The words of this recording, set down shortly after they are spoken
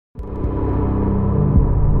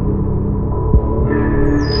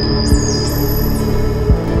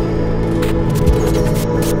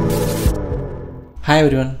Hi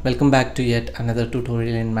everyone, welcome back to yet another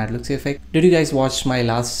tutorial in Madlookz VFX. Did you guys watch my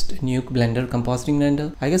last Nuke Blender compositing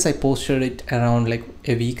render? I guess I posted it around like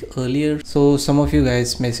a week earlier. So some of you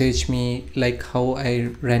guys messaged me like how I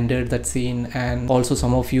rendered that scene, and also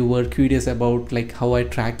some of you were curious about like how I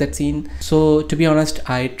tracked that scene. So to be honest,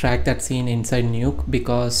 I tracked that scene inside Nuke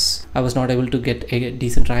because I was not able to get a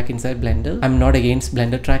decent track inside Blender. I'm not against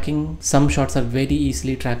Blender tracking. Some shots are very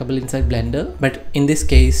easily trackable inside Blender, but in this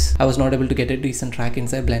case I was not able to get a decent track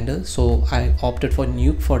inside Blender, so I opted for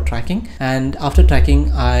Nuke for tracking. And after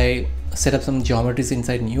tracking, I set up some geometries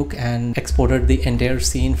inside Nuke and exported the entire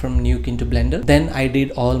scene from Nuke into Blender. Then I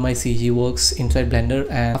did all my CG works inside Blender,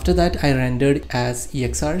 and after that I rendered as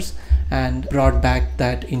EXRs and brought back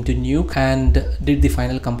that into Nuke and did the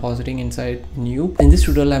final compositing inside Nuke. In this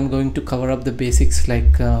tutorial I'm going to cover up the basics,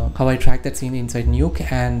 like how I tracked that scene inside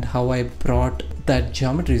Nuke and how I brought that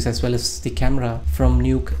geometries as well as the camera from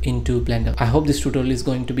Nuke into Blender. I hope this tutorial is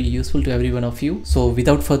going to be useful to every one of you. So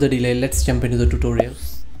without further delay, let's jump into the tutorial.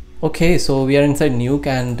 Okay, so we are inside Nuke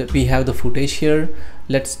and we have the footage here.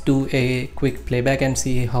 Let's do a quick playback and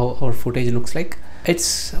see how our footage looks like.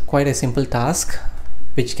 It's quite a simple task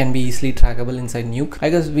which can be easily trackable inside Nuke. I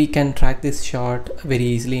guess we can track this shot very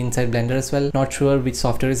easily inside Blender as well. Not sure which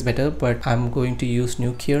software is better, but I'm going to use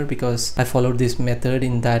Nuke here because I followed this method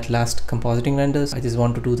in that last compositing renders. I just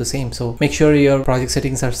want to do the same. So make sure your project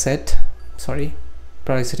settings are set.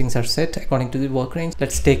 Project settings are set according to the work range.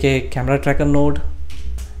 Let's take a camera tracker node.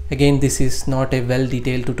 Again, this is not a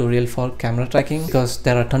well-detailed tutorial for camera tracking because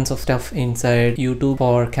there are tons of stuff inside YouTube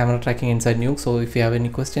for camera tracking inside Nuke. So if you have any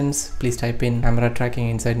questions, please type in camera tracking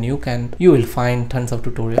inside Nuke and you will find tons of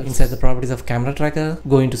tutorials. Inside the properties of camera tracker,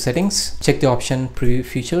 go into settings, check the option preview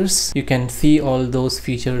features. You can see all those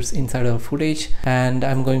features inside our footage, and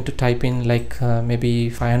I'm going to type in like maybe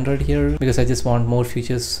 500 here because I just want more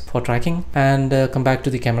features for tracking. And come back to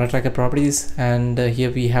the camera tracker properties, and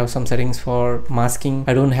here we have some settings for masking.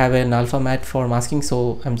 I don't have an alpha matte for masking,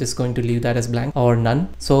 so I'm just going to leave that as blank or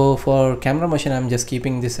none. So for camera motion, I'm just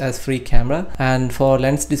keeping this as free camera, and for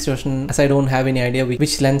lens distortion, as I don't have any idea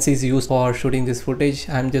which lens is used for shooting this footage,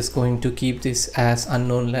 I'm just going to keep this as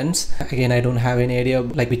unknown lens. Again, I don't have any idea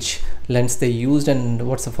like which lens they used and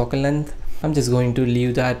what's the focal length. I'm just going to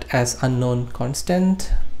leave that as unknown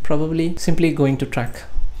constant, probably. Simply going to track.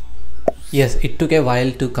 Yes, it took a while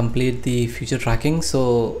to complete the feature tracking,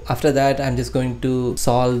 so after that I'm just going to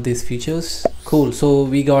solve these features. Cool, so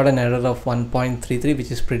we got an error of 1.33, which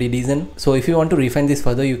is pretty decent. So if you want to refine this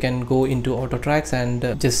further, you can go into auto tracks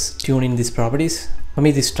and just tune in these properties. For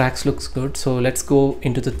me, this tracks looks good, so let's go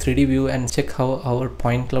into the 3D view and check how our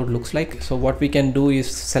point cloud looks like. So what we can do is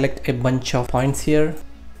select a bunch of points here,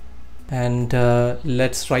 and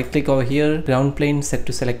let's right click over here, ground plane set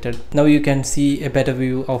to selected. Now you can see a better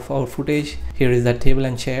view of our footage. Here is that table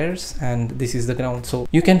and chairs, and this is the ground. So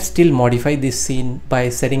you can still modify this scene by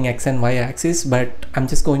setting X and Y axis, but I'm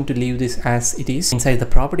just going to leave this as it is. Inside the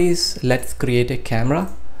properties, let's create a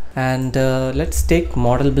camera, and let's take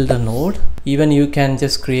model builder node. Even you can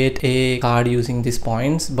just create a card using these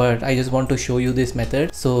points, but I just want to show you this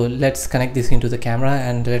method. So let's connect this into the camera,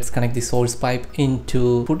 and let's connect the source pipe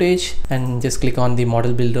into footage and just click on the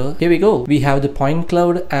model builder. Here we go, we have the point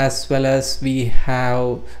cloud as well as we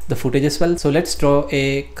have the footage as well. So let's draw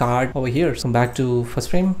a card over here. So back to first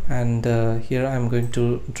frame, and here I'm going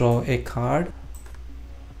to draw a card.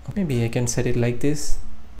 Maybe I can set it like this.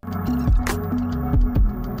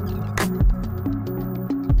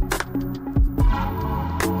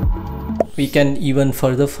 We can even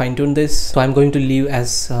further fine-tune this, so I'm going to leave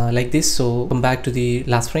as like this. So come back to the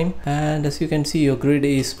last frame, and as you can see, your grid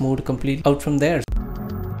is moved completely out from there.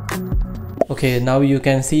 Okay, now you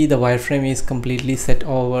can see the wireframe is completely set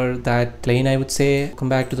over that plane, I would say. Come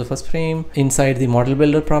back to the first frame. Inside the model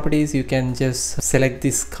builder properties, you can just select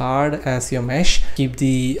this card as your mesh, keep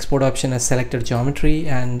the export option as selected geometry,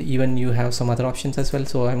 and even you have some other options as well.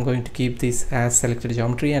 So I'm going to keep this as selected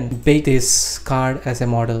geometry and bake this card as a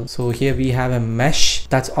model. So here we have a mesh.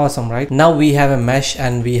 That's awesome, right? Now we have a mesh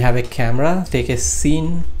and we have a camera. Take a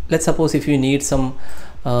scene. Let's suppose if you need some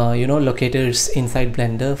locators inside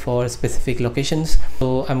Blender for specific locations.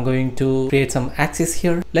 So I'm going to create some axis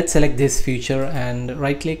here. Let's select this feature and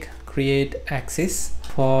right click, create axis.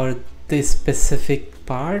 For this specific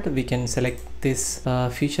part, we can select this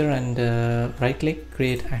feature and right click,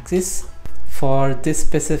 create axis. For this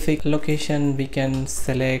specific location, we can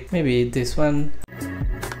select maybe this one.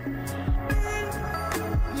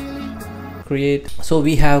 Create. So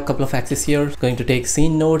we have a couple of axes here. Going to take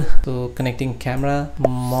scene node, so connecting camera,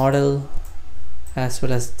 model as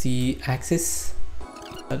well as the axis.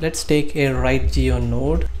 Let's take a right geo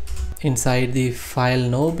node. inside the file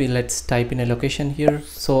knob, let's type in a location here.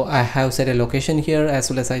 So I have set a location here, as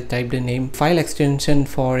well as I typed a name. File extension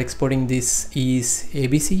for exporting this is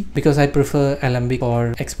ABC, because I prefer Alembic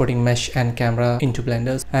for exporting mesh and camera into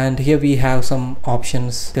Blender. And here we have some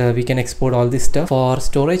options. We can export all this stuff. For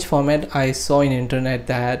storage format, I saw in internet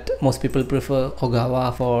that most people prefer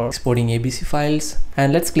Ogawa for exporting ABC files.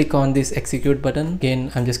 And let's click on this execute button.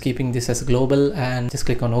 Again, I'm just keeping this as global and just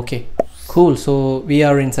click on OK. Cool, so we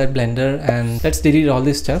are inside Blender, and let's delete all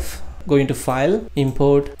this stuff. Go into file,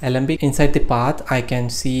 import Alembic. Inside the path I can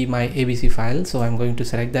see my ABC file, so I'm going to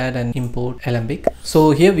select that and import Alembic.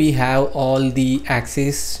 So here we have all the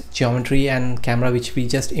axis, geometry and camera which we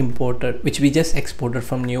just exported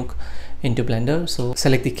from Nuke into Blender. So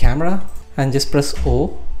select the camera and just press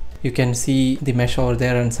O. You can see the mesh over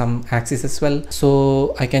there and some axis as well.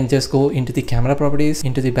 So I can just go into the camera properties,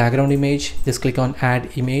 into the background image, just click on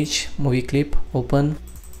add image, movie clip, open,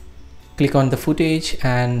 click on the footage,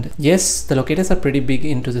 and yes, the locators are pretty big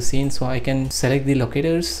into the scene, so I can select the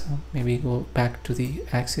locators, maybe go back to the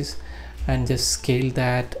axis and just scale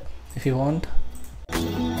that if you want.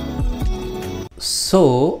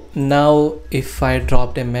 So now if I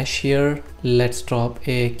dropped a mesh here, let's drop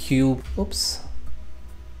a cube. Oops.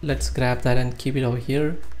 Let's grab that and keep it over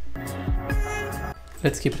here.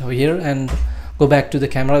 Let's keep it over here and go back to the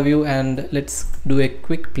camera view, and let's do a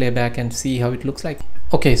quick playback and see how it looks like.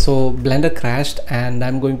 Okay, so Blender crashed and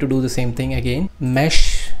I'm going to do the same thing again.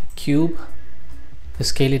 Mesh, cube,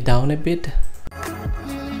 scale it down a bit.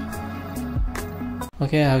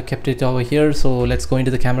 Okay, I've kept it over here, so let's go into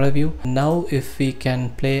the camera view. Now if we can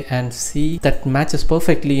play and see, that matches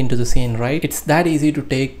perfectly into the scene, right? It's that easy to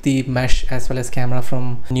take the mesh as well as camera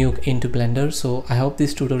from Nuke into Blender. So I hope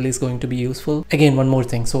this tutorial is going to be useful. Again, one more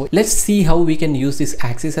thing, so let's see how we can use this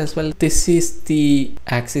axis as well. This is the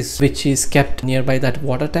axis which is kept nearby that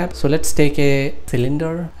water tap. So let's take a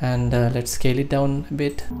cylinder and let's scale it down a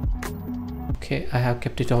bit. Okay, I have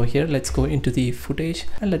kept it over here. Let's go into the footage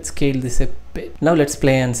and let's scale this a bit. Now let's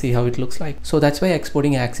play and see how it looks like. So that's why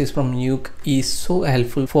exporting axis from Nuke is so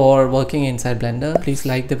helpful for working inside Blender. Please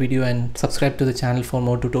like the video and subscribe to the channel for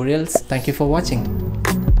more tutorials. Thank you for watching.